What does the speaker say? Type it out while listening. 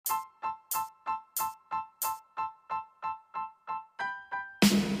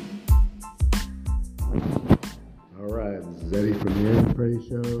All right, this is Eddie from the Eddie Prey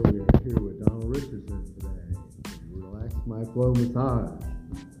Show. We are here with Donald Richardson today. Relax My Flow Massage.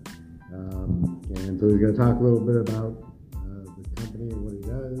 And so he's going to talk a little bit about the company and what he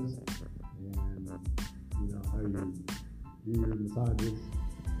does, and how you do your massages.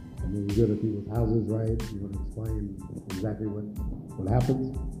 And then you go to people's houses, right? You want to explain exactly what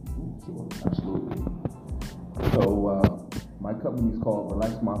happens? Sure, absolutely. So my company is called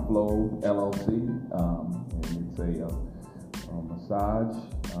Relax My Flow LLC, and it's a massage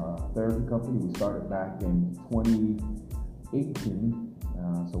therapy company. We started back in 2018,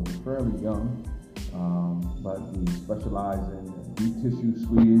 so we're fairly young, but we specialize in deep tissue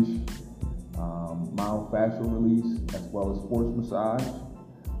Swedish, mild fascial release, as well as sports massage.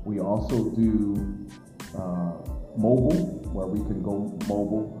 We also do mobile, where we can go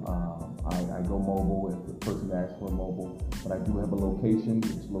mobile. I go mobile if the person asks for a mobile, but I do have a location.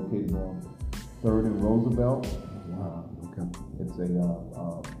 It's located on 3rd and Roosevelt. Okay. It's a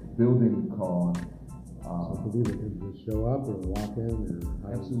building called. So people can just show up or walk in, or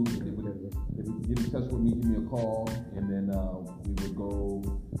Absolutely. They would get in touch with me, give me a call, and then we would go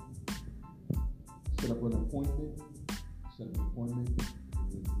set up an appointment. And then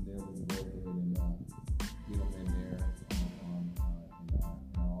from there we can go ahead and get them in there in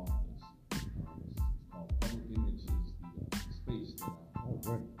our office. It's called Public Image, is the space that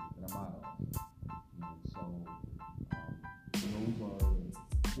I'm out of. So those are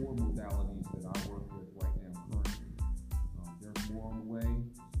the 4 modalities that I work with right now currently. There's more on the way,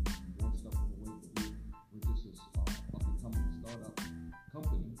 more stuff on the way, but we're just a up-and-coming startup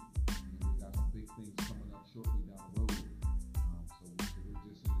company. We got some big things coming up shortly down the road. So we're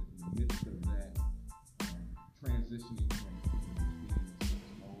just in the midst of that, transitioning from being a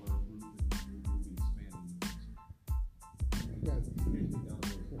smaller group and moving, expanding.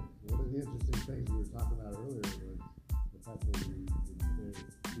 One of the interesting things we were talking about earlier was the fact that people come to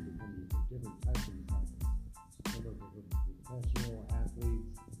different types of massages. Some of the professional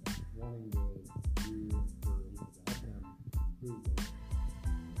athletes wanting to do to help them improve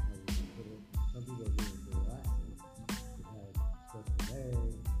some people are doing it for relaxing. They've had a stressful day,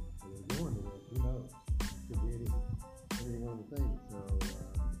 or they're going to work. Who knows? Could be any one of the things. So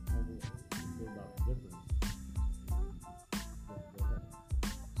how do you feel about the difference?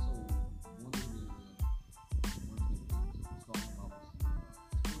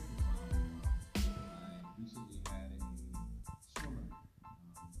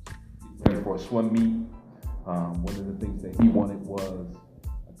 For a swim meet. One of the things that he wanted was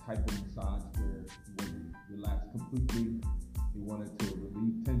a type of massage where he wasn't relaxed completely. He wanted to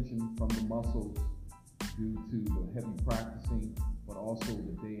relieve tension from the muscles due to the heavy practicing, but also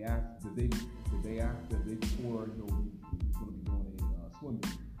the day before, he's going to be doing a swim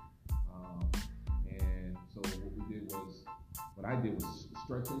meet. And so what I did was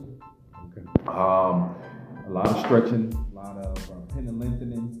stretching. Okay. A lot of stretching, a lot of pin and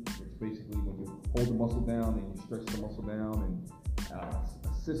lengthening, which basically when you hold the muscle down and you stretch the muscle down, and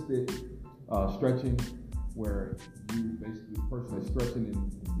assisted stretching, where you basically, the person is stretching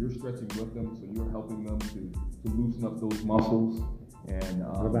and you're stretching with them, so you're helping them to loosen up those muscles. And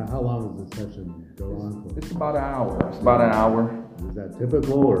what about how long does this session go on for? It's about an hour. It's about an hour. Is that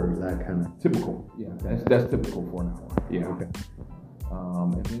typical, or is that kind of typical? Yeah, that's typical for an hour. Yeah. Okay.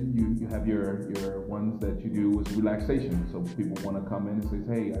 And then you have your ones that you do with relaxation. So people want to come in and say,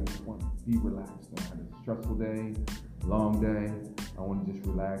 hey, I just want to be relaxed. I had a stressful day, long day. I want to just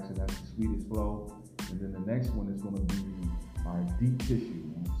relax, and that's the sweetest flow. And then the next one is going to be our deep tissue.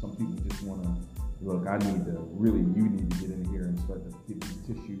 Some people just want to, look, you need to get in here and start to get these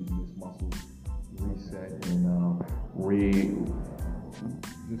tissues and these muscles reset and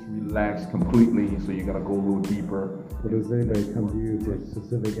just relax completely. So you got to go a little deeper. But does anybody come to you for a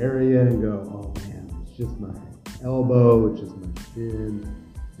specific area and go, oh man, it's just my elbow, it's just my shin,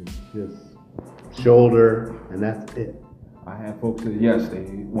 it's just shoulder, and that's it? I have folks that, yes,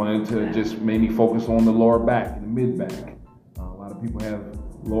 they wanted to just mainly focus on the lower back and the mid back. A lot of people have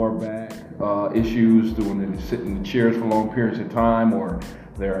lower back issues doing they sit in the chairs for long periods of time, or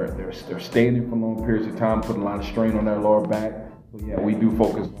they're standing for long periods of time, putting a lot of strain on their lower back. So yeah, we do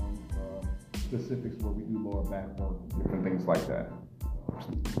focus on specifics where we do lower back work, different things like that.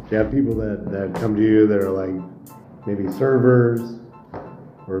 You have people that come to you that are like maybe servers,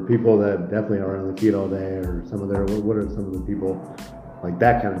 or people that definitely are on the feet all day, or what are some of the people like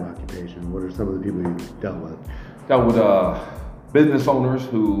that kind of occupation? What are some of the people you've dealt with? Dealt with business owners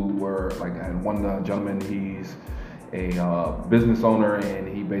who were, like I had one gentleman, he's a business owner, and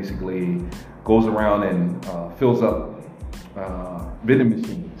he basically goes around and fills up vending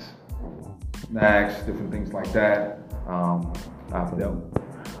machines. snacks, different things like that. I've dealt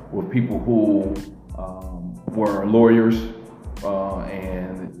with people who were lawyers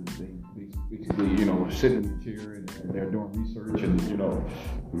and they basically, sitting in the chair and they're doing research and,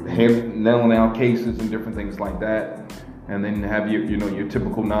 nailing out cases and different things like that. And then have your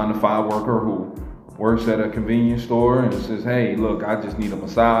typical 9-to-5 worker who works at a convenience store and says, hey, look, I just need a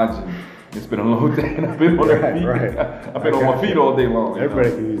massage and it's been a long day and I've been on I've been on my feet all day long.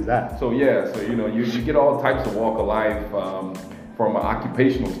 Everybody can use that. So yeah, you get all types of walk of life from an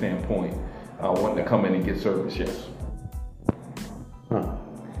occupational standpoint, wanting to come in and get service, yes. Huh.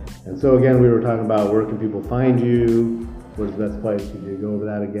 And so again, we were talking about where can people find you? What's the best place? Could you go over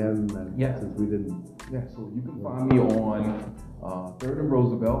that again? Yeah. Since we didn't. Yeah, so you can find me on 3rd and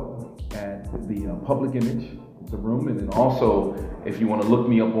Roosevelt at the Public Image. It's a room, and then also if you want to look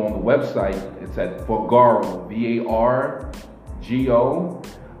me up on the website, it's at Vargo, VARGO,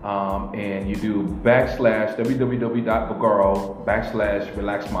 and you do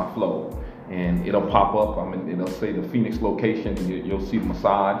www.vargaro.com/relaxmyflow, and it'll pop up. It'll say the Phoenix location, and you'll see the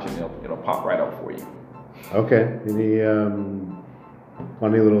massage, and it'll pop right up for you. Okay. Any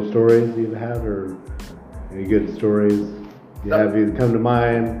funny little stories you've had, or any good stories you have either come to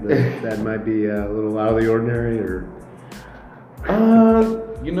mind that might be a little out of the ordinary, or? I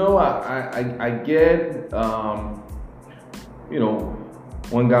get,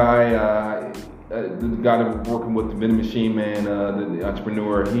 one guy, the guy that was working with the Vending Machine Man, the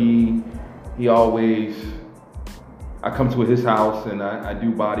entrepreneur, he always, I come to his house and I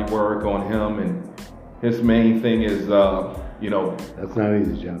do body work on him, and his main thing is, That's not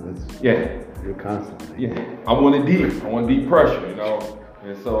easy, John. You're constantly. Yeah, I want deep pressure,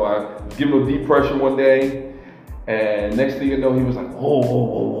 and so I give him a deep pressure one day, and next thing you know, he was like,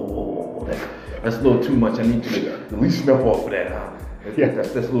 whoa, that's a little too much. I need you to release enough off of that.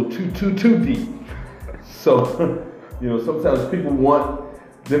 That's a little too deep. So, sometimes people want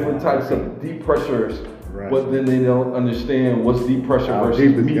different types of deep pressures, right, but then they don't understand what's deep pressure how versus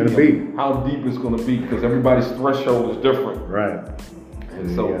deep it's medium. Gonna be. How deep it's going to be, because everybody's threshold is different. Right.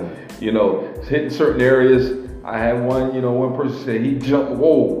 And so, hitting certain areas. I had one person said he jumped.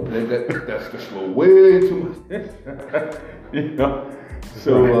 Whoa, that's just a little way too much.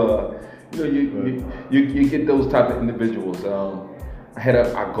 So you get those type of individuals. I had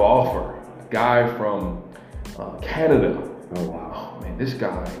a golfer, a guy from Canada. Oh wow. Oh man, this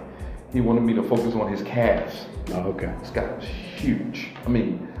guy, he wanted me to focus on his calves. Oh, okay. This guy was huge. I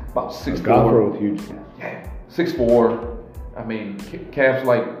mean, about 6'4". A golfer with huge calves. Yeah, 6'4". I mean, calves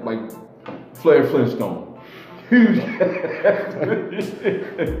like Flair Flintstone. Huge.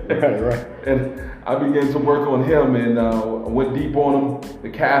 Right. And I began to work on him and went deep on him. The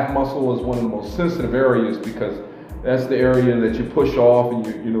calf muscle is one of the most sensitive areas, because that's the area that you push off, and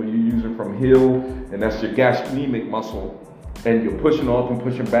you use it from heel, and that's your gastrocnemic muscle, and you're pushing off and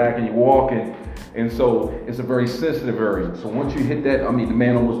pushing back, and you're walking, and so it's a very sensitive area. So once you hit that, the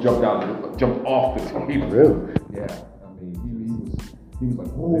man almost jumped off the table. Really? Yeah. He was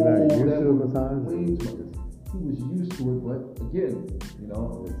like, whoa, that was he was used to it, but again,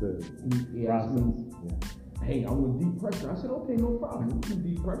 he asked me, hey, I want deep pressure. I said, okay, no problem, we do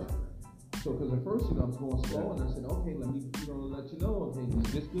deep pressure. So, because at first, I was going slow, and I said, okay, let me, let you know, okay,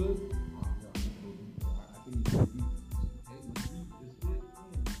 is this good? Oh, no, I can use deep. Okay, let's deep, this good.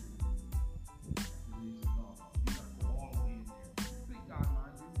 And he said, no, you gotta go all the way in there. Big guy,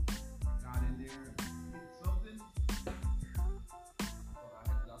 mind you. I got in there, hit something. I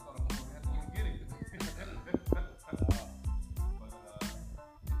thought I was going to have to go get it. But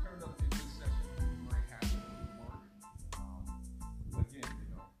it turned out to be a good session. I'm very happy with the work. Again,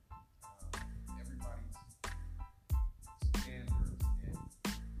 everybody's standards and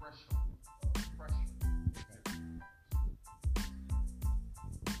threshold of pressure.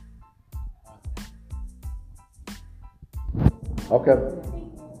 Okay.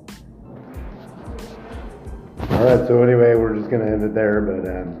 All right. So anyway, we're just gonna end it there. But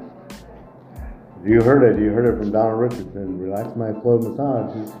you heard it. You heard it from Donald Richardson. Relax My Flow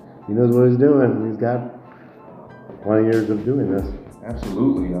Massage. He knows what he's doing. He's got 20 years of doing this.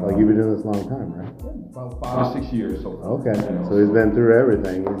 Absolutely. Like you've been doing this a long time, right? About 5 or 6 years so far. Okay. So he's been through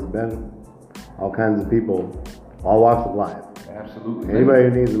everything. He's been all kinds of people, all walks of life. Absolutely. Anybody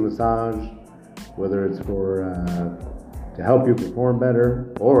who needs a massage, whether it's for to help you perform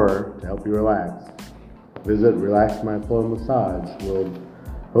better or to help you relax, visit Relax My Flow Massage. We'll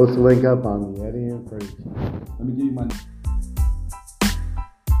post a link up on the Eddie and Freight. Let me give you my